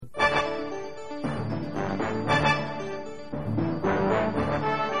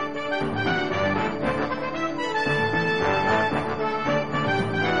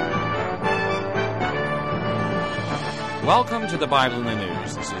Welcome to the Bible in the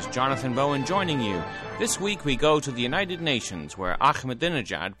News. This is Jonathan Bowen joining you. This week we go to the United Nations, where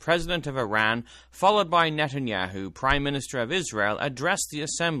Ahmadinejad, president of Iran, followed by Netanyahu, prime minister of Israel, addressed the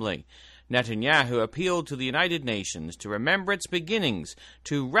assembly. Netanyahu appealed to the United Nations to remember its beginnings,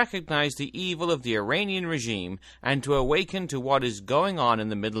 to recognize the evil of the Iranian regime, and to awaken to what is going on in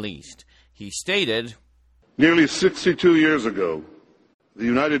the Middle East. He stated, "Nearly 62 years ago, the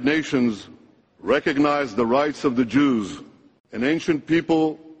United Nations recognized the rights of the Jews, an ancient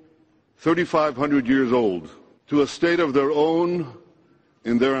people 3,500 years old, to a state of their own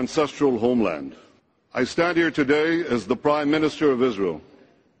in their ancestral homeland. I stand here today as the Prime Minister of Israel,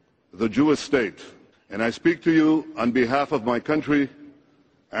 the Jewish state, and I speak to you on behalf of my country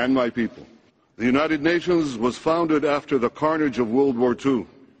and my people. The United Nations was founded after the carnage of World War II,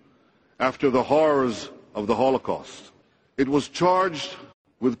 after the horrors of the Holocaust. It was charged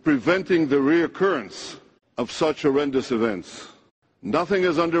with preventing the reoccurrence of such horrendous events. Nothing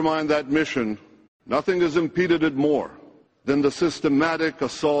has undermined that mission, nothing has impeded it more than the systematic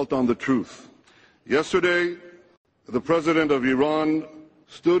assault on the truth. Yesterday, the President of Iran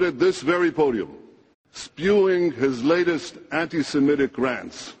stood at this very podium, spewing his latest anti-Semitic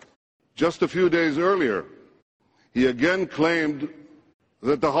rants. Just a few days earlier, he again claimed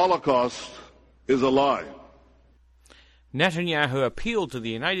that the Holocaust is a lie. Netanyahu appealed to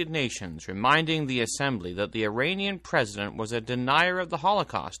the United Nations, reminding the Assembly that the Iranian president was a denier of the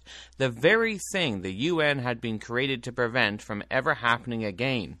Holocaust, the very thing the UN had been created to prevent from ever happening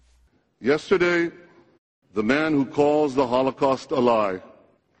again. Yesterday, the man who calls the Holocaust a lie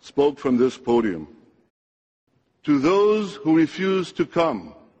spoke from this podium. To those who refused to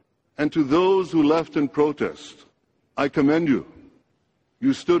come, and to those who left in protest, I commend you.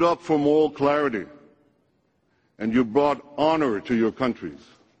 You stood up for moral clarity, and you brought honor to your countries.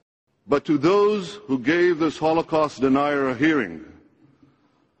 But to those who gave this Holocaust denier a hearing,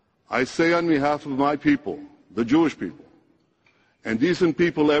 I say on behalf of my people, the Jewish people, and decent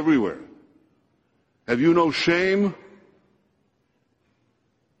people everywhere, have you no shame?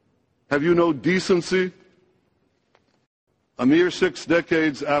 Have you no decency? A mere 6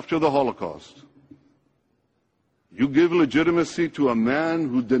 decades after the Holocaust, you give legitimacy to a man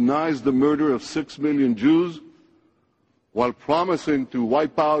who denies the murder of 6 million Jews while promising to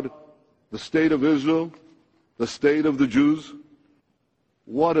wipe out the state of Israel, the state of the Jews?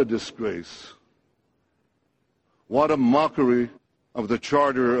 What a disgrace. What a mockery of the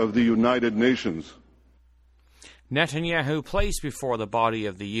Charter of the United Nations. Netanyahu placed before the body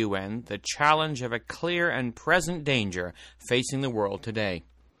of the UN the challenge of a clear and present danger facing the world today.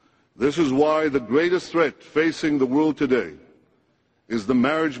 This is why the greatest threat facing the world today is the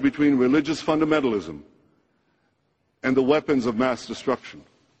marriage between religious fundamentalism and the weapons of mass destruction.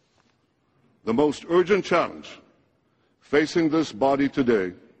 The most urgent challenge facing this body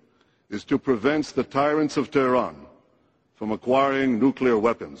today is to prevent the tyrants of Tehran from acquiring nuclear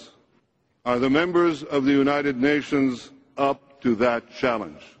weapons. Are the members of the United Nations up to that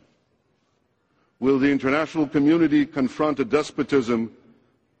challenge? Will the international community confront a despotism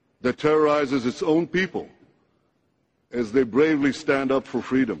that terrorizes its own people as they bravely stand up for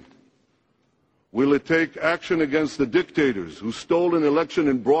freedom? Will it take action against the dictators who stole an election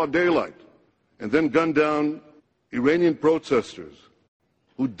in broad daylight and then gunned down Iranian protesters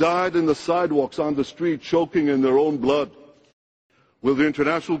who died in the sidewalks on the street choking in their own blood? Will the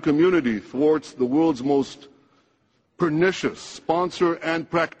international community thwart the world's most pernicious sponsor and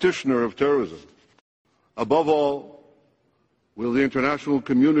practitioner of terrorism? Above all, will the international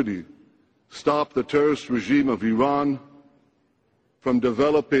community stop the terrorist regime of Iran from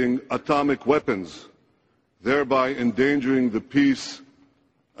developing atomic weapons, thereby endangering the peace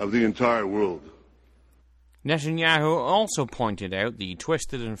of the entire world? Netanyahu also pointed out the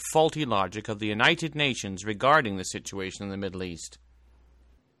twisted and faulty logic of the United Nations regarding the situation in the Middle East.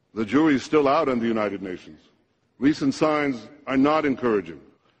 The jury is still out on the United Nations. Recent signs are not encouraging.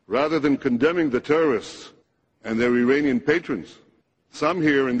 Rather than condemning the terrorists and their Iranian patrons, some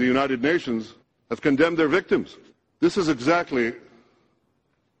here in the United Nations have condemned their victims. This is exactly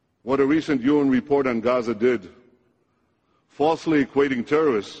what a recent UN report on Gaza did, falsely equating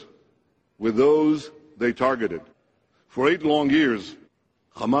terrorists with those they targeted. For 8 long years,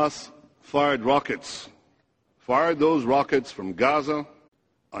 Hamas fired those rockets from Gaza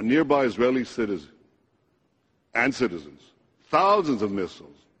on nearby Israeli citizens. Thousands of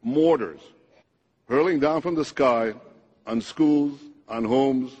missiles, mortars, hurling down from the sky on schools, on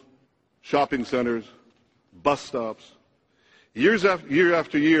homes, shopping centers, bus stops. Year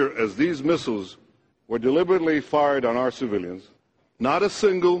after year, as these missiles were deliberately fired on our civilians, not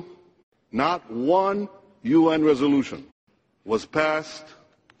one UN resolution was passed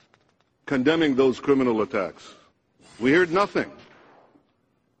condemning those criminal attacks. We heard nothing,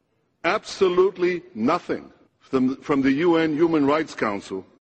 absolutely nothing, from the UN Human Rights Council,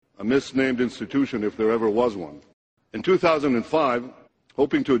 a misnamed institution if there ever was one. In 2005,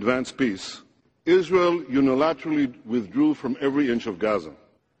 hoping to advance peace, Israel unilaterally withdrew from every inch of Gaza.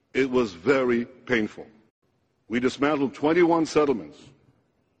 It was very painful. We dismantled 21 settlements,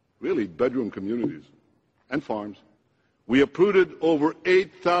 really bedroom communities, and farms. We uprooted over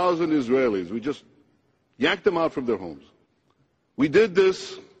 8,000 Israelis. We just yanked them out from their homes. We did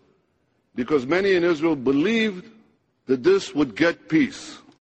this because many in Israel believed that this would get peace.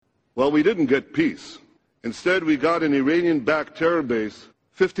 Well, we didn't get peace. Instead, we got an Iranian-backed terror base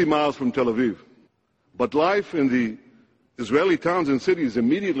 50 miles from Tel Aviv. But life in the Israeli towns and cities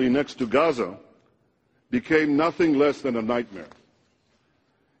immediately next to Gaza became nothing less than a nightmare.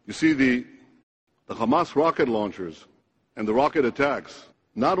 You see, the Hamas rocket launchers and the rocket attacks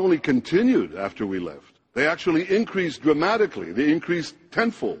not only continued after we left, they actually increased dramatically. They increased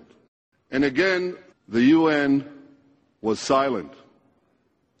tenfold. And again, the UN was silent.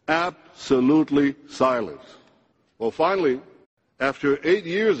 Absolutely silent. Well, finally, after 8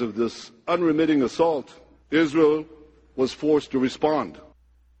 years of this unremitting assault, Israel was forced to respond.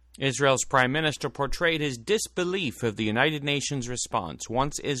 Israel's Prime Minister portrayed his disbelief of the United Nations response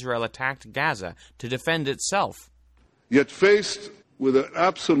once Israel attacked Gaza to defend itself. Yet faced with an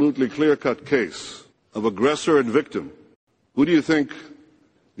absolutely clear-cut case of aggressor and victim, who do you think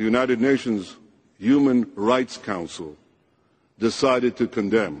the United Nations Human Rights Council decided to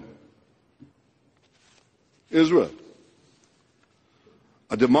condemn? Israel.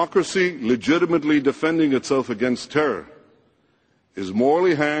 A democracy legitimately defending itself against terror is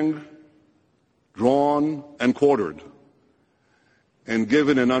morally hanged, drawn, and quartered, and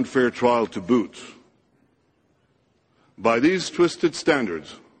given an unfair trial to boot. By these twisted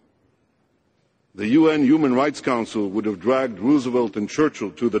standards, the UN Human Rights Council would have dragged Roosevelt and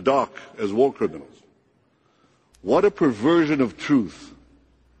Churchill to the dock as war criminals. What a perversion of truth.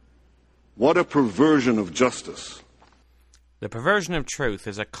 What a perversion of justice. The perversion of truth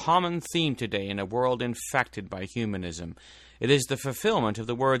is a common theme today in a world infected by humanism. It is the fulfillment of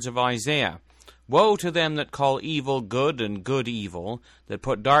the words of Isaiah. Woe to them that call evil good and good evil, that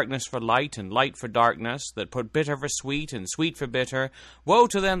put darkness for light and light for darkness, that put bitter for sweet and sweet for bitter. Woe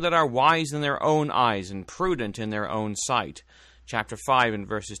to them that are wise in their own eyes and prudent in their own sight. Chapter 5 and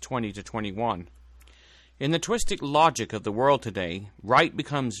verses 20 to 21. In the twisted logic of the world today, right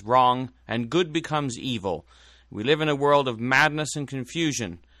becomes wrong and good becomes evil. We live in a world of madness and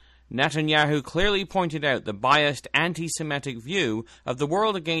confusion. Netanyahu clearly pointed out the biased anti-Semitic view of the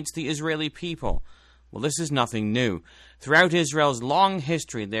world against the Israeli people. Well, this is nothing new. Throughout Israel's long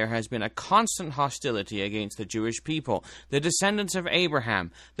history, there has been a constant hostility against the Jewish people, the descendants of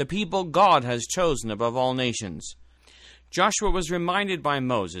Abraham, the people God has chosen above all nations. Joshua was reminded by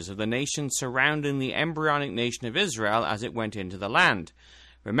Moses of the nations surrounding the embryonic nation of Israel as it went into the land.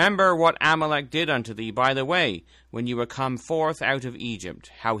 Remember what Amalek did unto thee by the way, when you were come forth out of Egypt,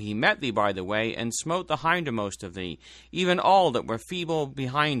 how he met thee by the way, and smote the hindermost of thee, even all that were feeble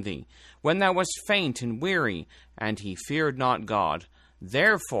behind thee, when thou wast faint and weary, and he feared not God.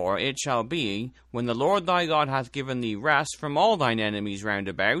 Therefore it shall be, when the Lord thy God hath given thee rest from all thine enemies round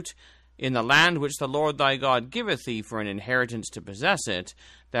about, in the land which the Lord thy God giveth thee for an inheritance to possess it,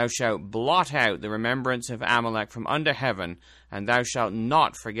 thou shalt blot out the remembrance of Amalek from under heaven, and thou shalt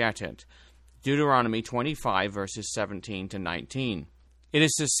not forget it. Deuteronomy 25, verses 17 to 19. It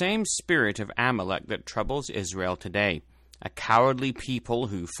is the same spirit of Amalek that troubles Israel today. A cowardly people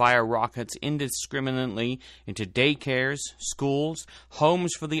who fire rockets indiscriminately into daycares, schools,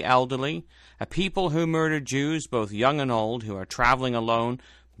 homes for the elderly. A people who murder Jews, both young and old, who are traveling alone,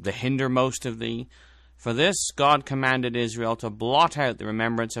 the hindermost of thee. For this God commanded Israel to blot out the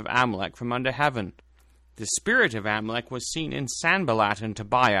remembrance of Amalek from under heaven. The spirit of Amalek was seen in Sanballat and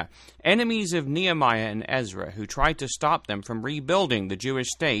Tobiah, enemies of Nehemiah and Ezra, who tried to stop them from rebuilding the Jewish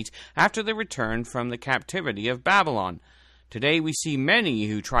state after the return from the captivity of Babylon. Today we see many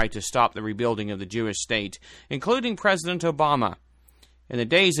who try to stop the rebuilding of the Jewish state, including President Obama. In the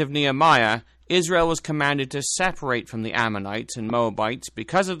days of Nehemiah, Israel was commanded to separate from the Ammonites and Moabites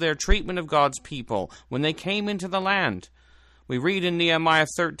because of their treatment of God's people when they came into the land. We read in Nehemiah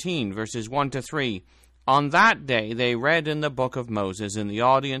 13, verses 1 to 3, On that day they read in the book of Moses in the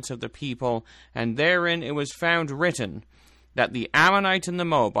audience of the people, and therein it was found written, that the Ammonites and the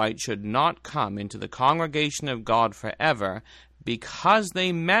Moabites should not come into the congregation of God forever, because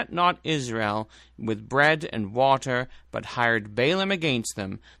they met not Israel with bread and water, but hired Balaam against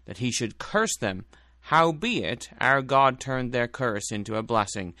them, that he should curse them, Howbeit our God turned their curse into a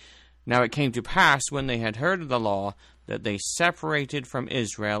blessing. Now it came to pass, when they had heard of the law, that they separated from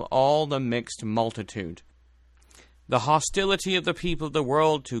Israel all the mixed multitude. The hostility of the people of the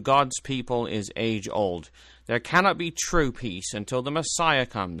world to God's people is age-old. There cannot be true peace until the Messiah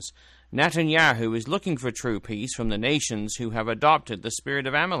comes. Netanyahu is looking for true peace from the nations who have adopted the spirit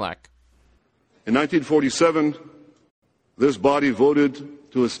of Amalek. In 1947, this body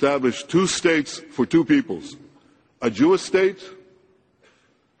voted to establish two states for two peoples, a Jewish state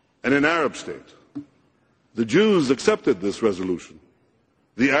and an Arab state. The Jews accepted this resolution.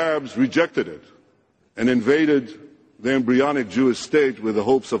 The Arabs rejected it and invaded the embryonic Jewish state with the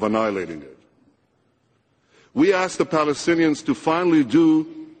hopes of annihilating it. We asked the Palestinians to finally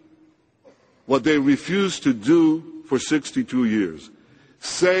do what they refused to do for 62 years.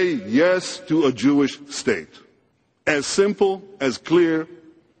 Say yes to a Jewish state. As simple, as clear,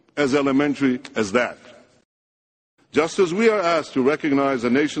 as elementary as that. Just as we are asked to recognize a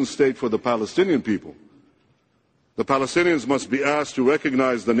nation state for the Palestinian people, the Palestinians must be asked to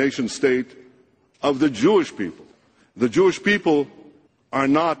recognize the nation state of the Jewish people. The Jewish people are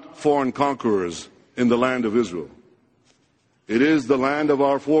not foreign conquerors in the land of Israel. It is the land of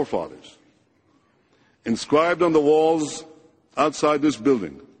our forefathers. Inscribed on the walls outside this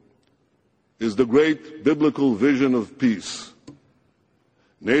building is the great biblical vision of peace.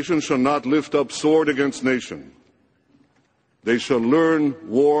 Nation shall not lift up sword against nation. They shall learn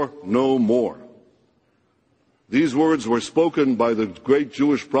war no more. These words were spoken by the great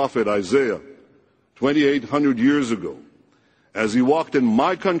Jewish prophet Isaiah 2,800 years ago, as he walked in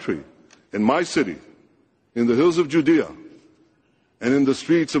my country, in my city, in the hills of Judea, and in the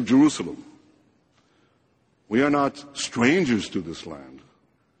streets of Jerusalem. We are not strangers to this land.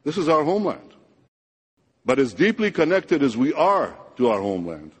 This is our homeland. But as deeply connected as we are to our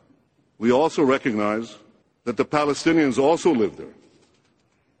homeland, we also recognize that the Palestinians also live there,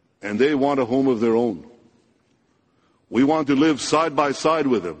 and they want a home of their own. We want to live side by side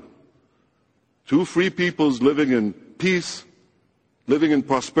with them. Two free peoples living in peace, living in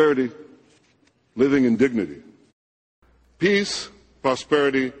prosperity, living in dignity. Peace,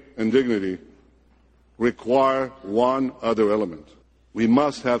 prosperity, and dignity require one other element. We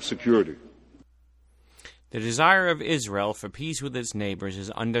must have security. The desire of Israel for peace with its neighbors is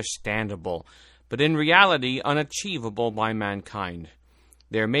understandable, but in reality unachievable by mankind.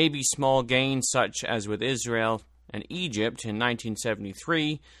 There may be small gains, such as with Israel and Egypt in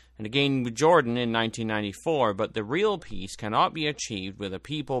 1973, and again with Jordan in 1994, but the real peace cannot be achieved with a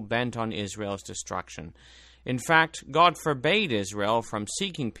people bent on Israel's destruction. In fact, God forbade Israel from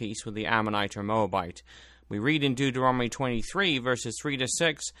seeking peace with the Ammonite or Moabite. We read in Deuteronomy 23, verses 3 to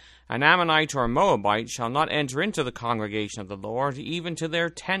 6, "An Ammonite or Moabite shall not enter into the congregation of the Lord, even to their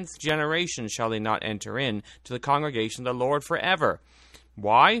 10th generation shall they not enter in to the congregation of the Lord forever."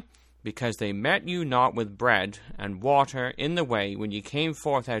 Why? Because they met you not with bread and water in the way when ye came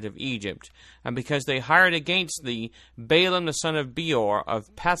forth out of Egypt, and because they hired against thee Balaam the son of Beor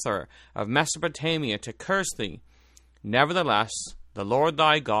of Pethor of Mesopotamia to curse thee. Nevertheless, the Lord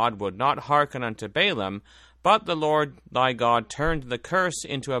thy God would not hearken unto Balaam, but the Lord thy God turned the curse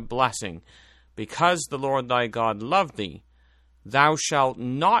into a blessing. Because the Lord thy God loved thee, thou shalt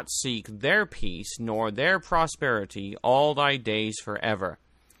not seek their peace nor their prosperity all thy days forever.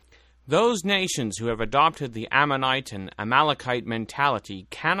 Those nations who have adopted the Ammonite and Amalekite mentality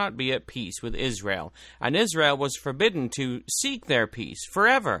cannot be at peace with Israel, and Israel was forbidden to seek their peace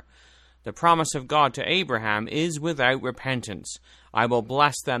forever. The promise of God to Abraham is without repentance. I will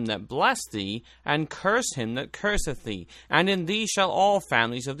bless them that bless thee, and curse him that curseth thee, and in thee shall all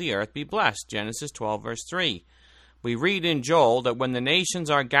families of the earth be blessed. Genesis 12, verse 3. We read in Joel that when the nations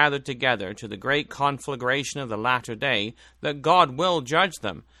are gathered together to the great conflagration of the latter day, that God will judge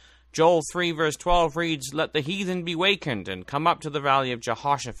them. Joel 3 verse 12 reads, "Let the heathen be wakened, and come up to the valley of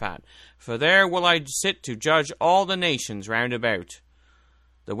Jehoshaphat, for there will I sit to judge all the nations round about."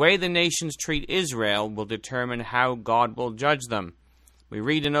 The way the nations treat Israel will determine how God will judge them. We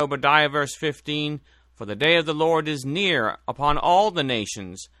read in Obadiah verse 15, "For the day of the Lord is near upon all the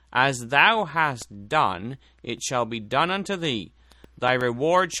nations. As thou hast done, it shall be done unto thee. Thy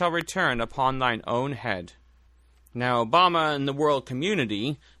reward shall return upon thine own head." Now, Obama and the world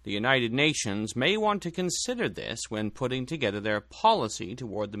community, the United Nations, may want to consider this when putting together their policy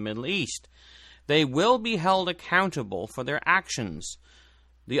toward the Middle East. They will be held accountable for their actions.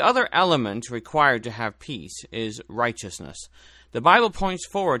 The other element required to have peace is righteousness. The Bible points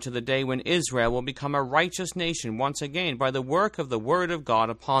forward to the day when Israel will become a righteous nation once again by the work of the Word of God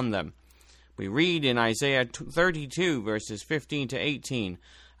upon them. We read in Isaiah 32, verses 15 to 18,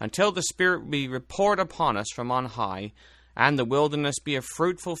 until the Spirit be poured upon us from on high, and the wilderness be a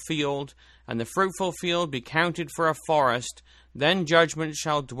fruitful field, and the fruitful field be counted for a forest, then judgment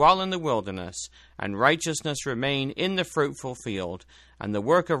shall dwell in the wilderness, and righteousness remain in the fruitful field, and the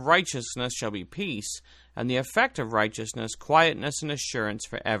work of righteousness shall be peace, and the effect of righteousness quietness and assurance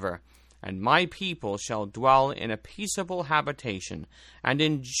forever. And my people shall dwell in a peaceable habitation, and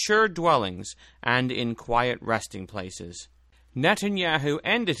in sure dwellings, and in quiet resting places. Netanyahu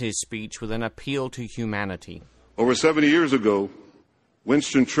ended his speech with an appeal to humanity. Over 70 years ago,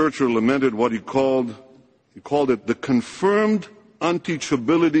 Winston Churchill lamented what he called it the confirmed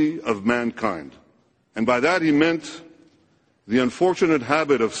unteachability of mankind. And by that he meant the unfortunate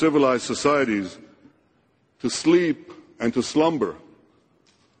habit of civilized societies to sleep and to slumber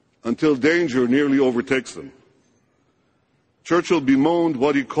until danger nearly overtakes them. Churchill bemoaned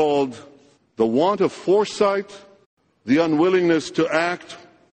what he called the want of foresight, the unwillingness to act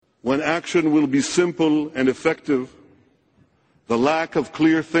when action will be simple and effective, the lack of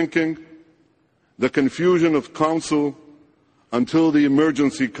clear thinking, the confusion of counsel until the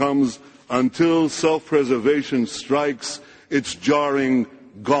emergency comes, until self-preservation strikes its jarring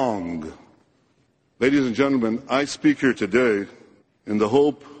gong. Ladies and gentlemen, I speak here today in the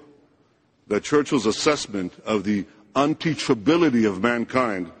hope that Churchill's assessment of the unteachability of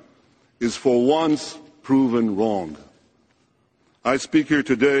mankind is for once proven wrong. I speak here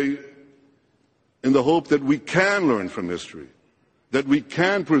today in the hope that we can learn from history, that we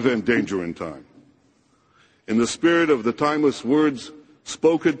can prevent danger in time. In the spirit of the timeless words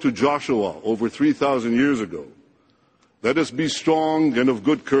spoken to Joshua over 3,000 years ago, let us be strong and of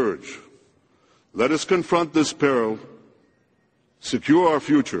good courage. Let us confront this peril, secure our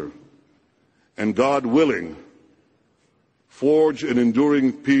future, and God willing, forge an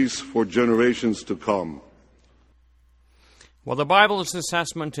enduring peace for generations to come. Well, the Bible's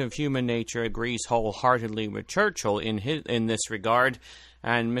assessment of human nature agrees wholeheartedly with Churchill in this regard,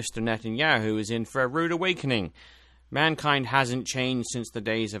 and Mr. Netanyahu is in for a rude awakening. Mankind hasn't changed since the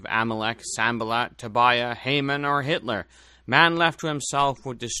days of Amalek, Sanballat, Tobiah, Haman, or Hitler. Man left to himself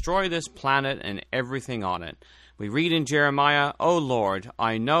would destroy this planet and everything on it. We read in Jeremiah, O Lord,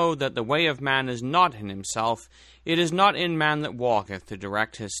 I know that the way of man is not in himself. It is not in man that walketh to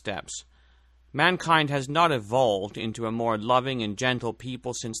direct his steps. Mankind has not evolved into a more loving and gentle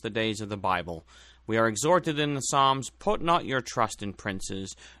people since the days of the Bible. We are exhorted in the Psalms, Put not your trust in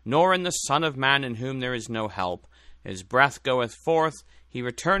princes, nor in the Son of Man in whom there is no help. His breath goeth forth, he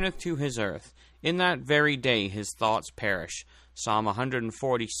returneth to his earth. In that very day his thoughts perish. Psalm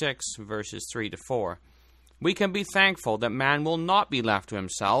 146, verses 3 to 4. We can be thankful that man will not be left to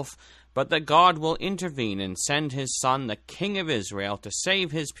himself, but that God will intervene and send his Son, the King of Israel, to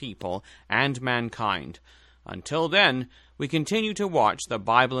save his people and mankind. Until then, we continue to watch the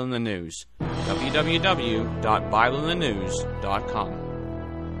Bible in the News. www.bibleinthenews.com